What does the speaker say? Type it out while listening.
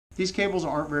These cables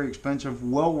aren't very expensive,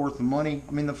 well worth the money.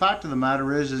 I mean, the fact of the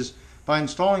matter is by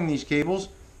installing these cables,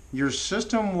 your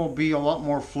system will be a lot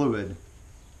more fluid,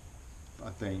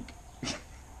 I think.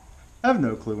 I have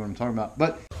no clue what I'm talking about,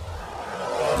 but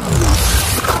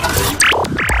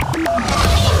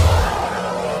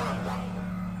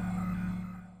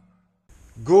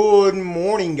good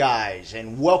morning, guys,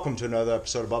 and welcome to another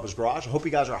episode of Bubba's Garage. I hope you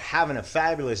guys are having a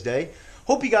fabulous day.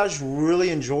 Hope you guys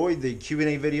really enjoyed the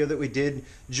Q&A video that we did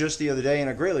just the other day, and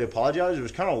I greatly apologize. It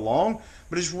was kind of long,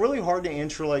 but it's really hard to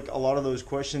answer like a lot of those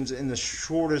questions in the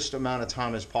shortest amount of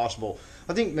time as possible.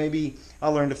 I think maybe I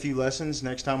learned a few lessons.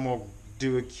 Next time we'll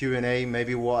do a Q&A.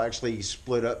 Maybe we'll actually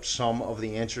split up some of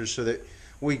the answers so that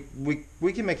we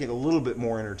can make it a little bit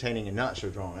more entertaining and not so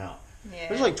drawn out. Yeah.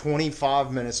 It was like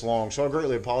 25 minutes long, so I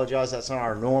greatly apologize. That's not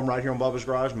our norm right here on Bubba's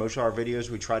Garage. Most of our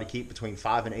videos we try to keep between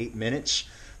 5 and 8 minutes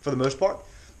for the most part.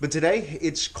 But today,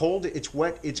 it's cold, it's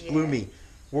wet, it's gloomy.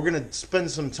 We're going to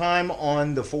spend some time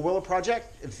on the four-wheeler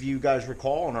project. If you guys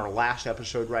recall, on our last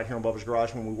episode right here on Bubba's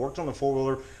Garage, when we worked on the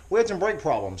four-wheeler, we had some brake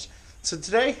problems. So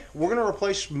today, we're going to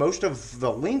replace most of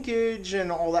the linkage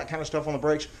and all that kind of stuff on the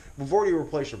brakes. We've already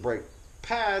replaced the brake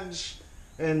pads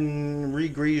and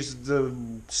re-greased the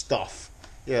stuff.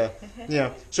 Yeah.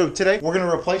 So today, we're going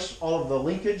to replace all of the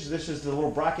linkage. This is the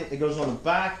little bracket that goes on the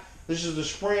back. This is the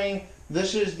spring.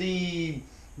 This is the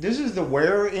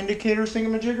wear indicator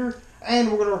thingamajigger, and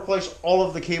we're going to replace all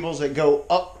of the cables that go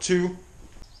up to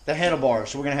the handlebar.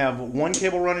 So we're going to have one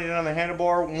cable running down the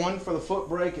handlebar, one for the foot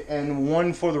brake, and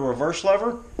one for the reverse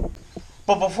lever.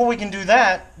 But before we can do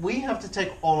that, we have to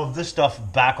take all of this stuff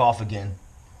back off again.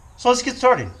 So let's get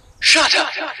started. Shut up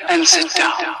and sit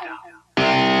down.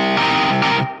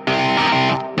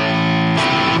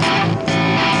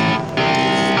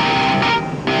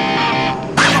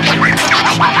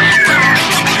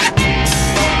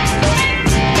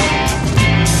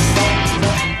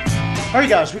 Alright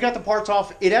guys, we got the parts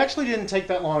off. It actually didn't take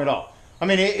that long at all. I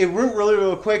mean, it went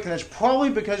really quick, and it's probably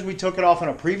because we took it off in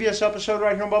a previous episode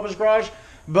right here on Bubba's Garage.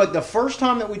 But the first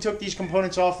time that we took these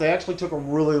components off, they actually took a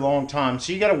really long time.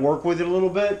 So you got to work with it a little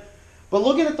bit. But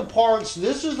looking at the parts,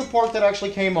 this is the part that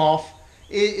actually came off.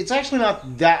 It's actually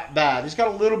not that bad. It's got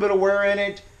a little bit of wear in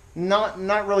it.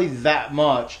 Not really that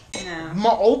much. No. My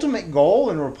ultimate goal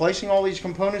in replacing all these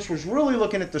components was really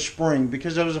looking at the spring,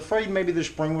 because I was afraid maybe the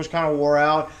spring was kind of wore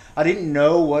out. I didn't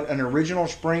know what an original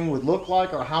spring would look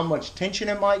like or how much tension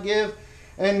it might give.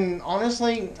 And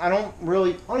honestly, I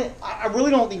really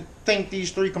don't think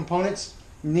these three components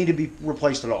need to be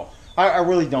replaced at all. I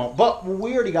really don't. But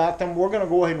we already got them. We're going to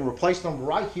go ahead and replace them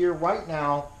right here, right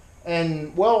now.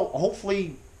 And, well,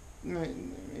 hopefully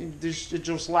it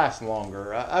just lasts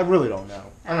longer. I really don't know.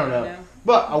 I don't know.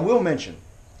 But I will mention,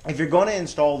 if you're going to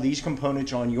install these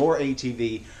components on your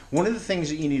ATV, one of the things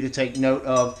that you need to take note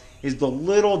of is the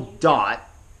little dot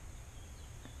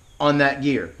on that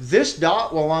gear. This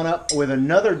dot will line up with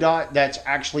another dot that's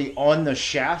actually on the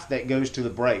shaft that goes to the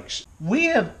brakes. We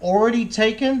have already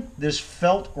taken this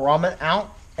felt grommet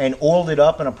out and oiled it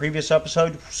up in a previous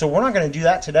episode, so we're not going to do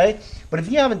that today. But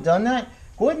if you haven't done that,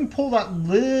 go ahead and pull that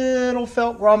little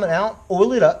felt grommet out,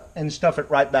 oil it up, and stuff it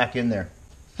right back in there.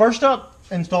 First up,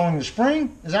 installing the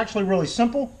spring is actually really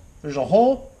simple. There's a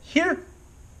hole here,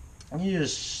 and you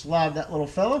just slide that little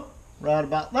fella right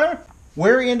about there.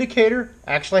 Wear indicator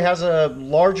actually has a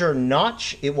larger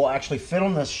notch. It will actually fit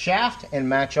on the shaft and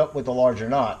match up with the larger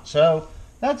knot. So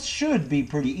that should be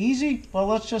pretty easy, but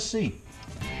let's just see.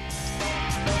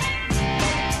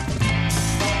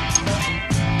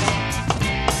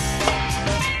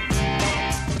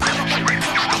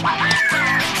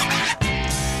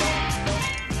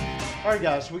 Alright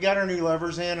guys, we got our new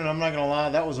levers in, and I'm not going to lie,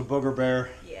 that was a booger bear.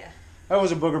 Yeah. That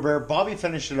was a booger bear. Bobby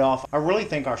finished it off. I really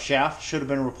think our shaft should have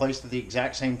been replaced at the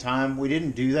exact same time. We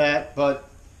didn't do that, but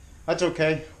that's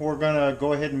okay. We're going to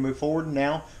go ahead and move forward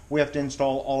now. We have to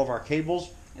install all of our cables.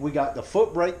 We got the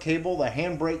foot brake cable, the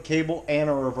hand brake cable, and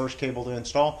a reverse cable to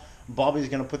install. Bobby's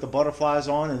going to put the butterflies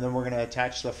on, and then we're going to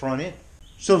attach the front end.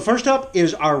 So first up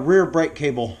is our rear brake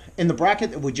cable. In the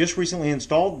bracket that we just recently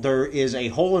installed, there is a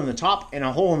hole in the top and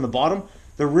a hole in the bottom.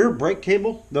 The rear brake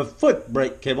cable, the foot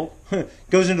brake cable,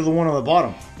 goes into the one on the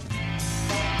bottom.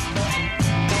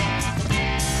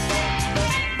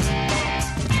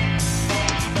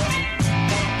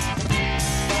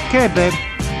 Okay, babe,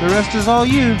 the rest is all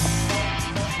you.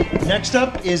 Next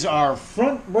up is our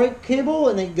front brake cable,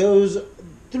 and it goes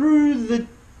through the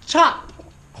top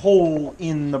hole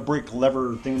in the brake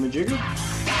lever thingamajigger.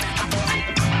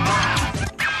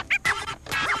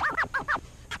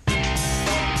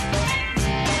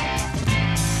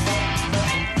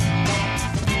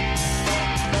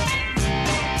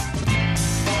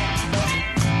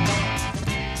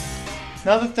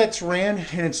 Now that that's ran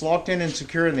and it's locked in and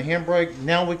secure in the handbrake,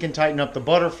 now we can tighten up the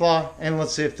butterfly and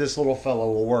let's see if this little fella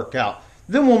will work out.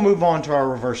 Then we'll move on to our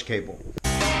reverse cable.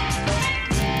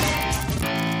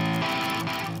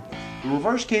 The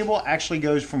reverse cable actually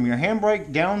goes from your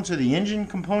handbrake down to the engine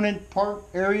component part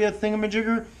area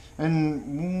thingamajigger,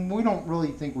 and we don't really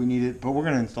think we need it, but we're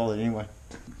going to install it anyway.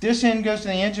 This end goes to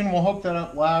the engine. We'll hope that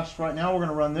it lasts. Right now we're going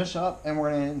to run this up and we're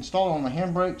going to install it on the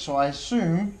handbrake, so I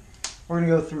assume we're going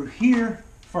to go through here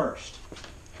first.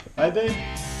 Right, babe?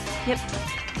 Yep.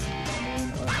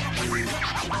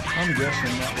 I'm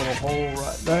guessing that little hole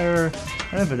right there.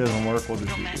 And if it doesn't work, we'll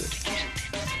just do this.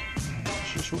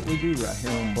 It's just what we do right here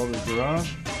on Bubba's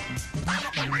Garage.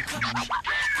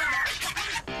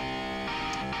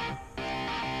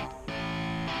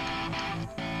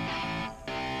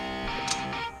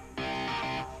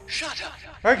 Shut up.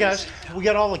 Alright guys, we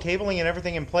got all the cabling and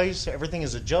everything in place. Everything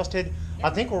is adjusted. Yep. I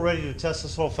think we're ready to test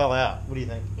this little fella out. What do you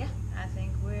think? Yeah, I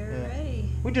think we're ready.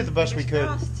 We did the best we could.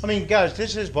 Fingers crossed. I mean, guys,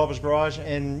 this is Bubba's Garage,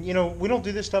 and you know we don't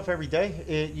do this stuff every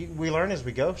day. We learn as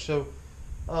we go, so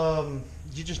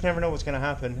you just never know what's going to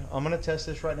happen. I'm going to test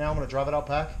this right now. I'm going to drive it out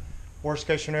back. Worst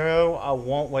case scenario, I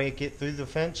won't wait to get through the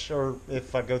fence, or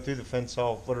if I go through the fence,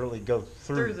 I'll literally go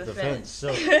through the fence.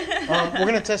 So we're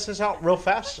going to test this out real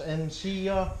fast and see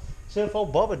if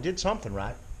old Bubba did something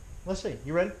right. Let's see.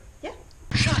 You ready? Yeah.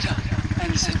 Shut up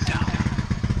and sit down.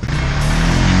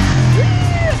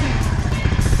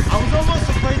 I was almost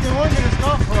afraid they weren't going to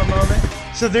stop for a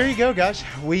moment. So there you go, guys.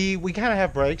 We kind of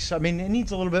have brakes. I mean, it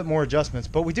needs a little bit more adjustments,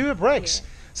 but we do have brakes. Yeah.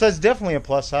 So it's definitely a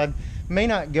plus side. May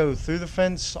not go through the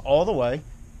fence all the way,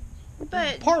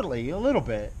 But partly, a little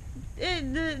bit.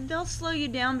 they'll slow you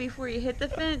down before you hit the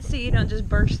fence so you don't just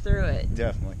burst through it.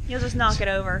 Definitely. You'll just knock it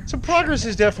over. So progress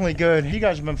is definitely good. You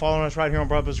guys have been following us right here on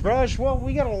Bubba's Garage. Well,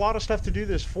 we got a lot of stuff to do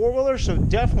this four-wheeler, so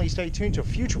definitely stay tuned to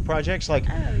future projects like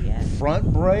Oh, yeah.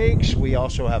 front brakes. We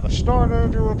also have a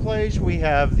starter to replace. We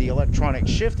have the electronic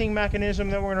shifting mechanism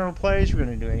that we're going to replace. We're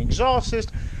going to do an exhaust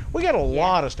system. We got a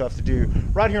lot of stuff to do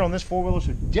right here on this four-wheeler,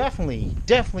 so definitely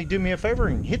do me a favor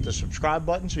and hit the subscribe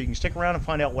button so you can stick around and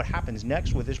find out what happens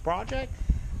next with this project.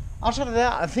 Outside of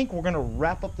that, I think we're going to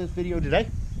wrap up this video today.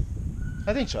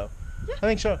 I think so. Yeah. I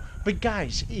think so. But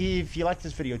guys, if you like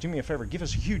this video, do me a favor, give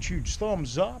us a huge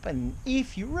thumbs up. And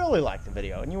if you really like the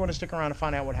video and you want to stick around and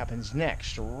find out what happens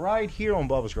next right here on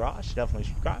Bubba's Garage, definitely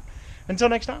subscribe. Until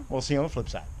next time, we'll see you on the flip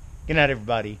side. Good night,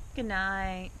 everybody. Good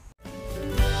night.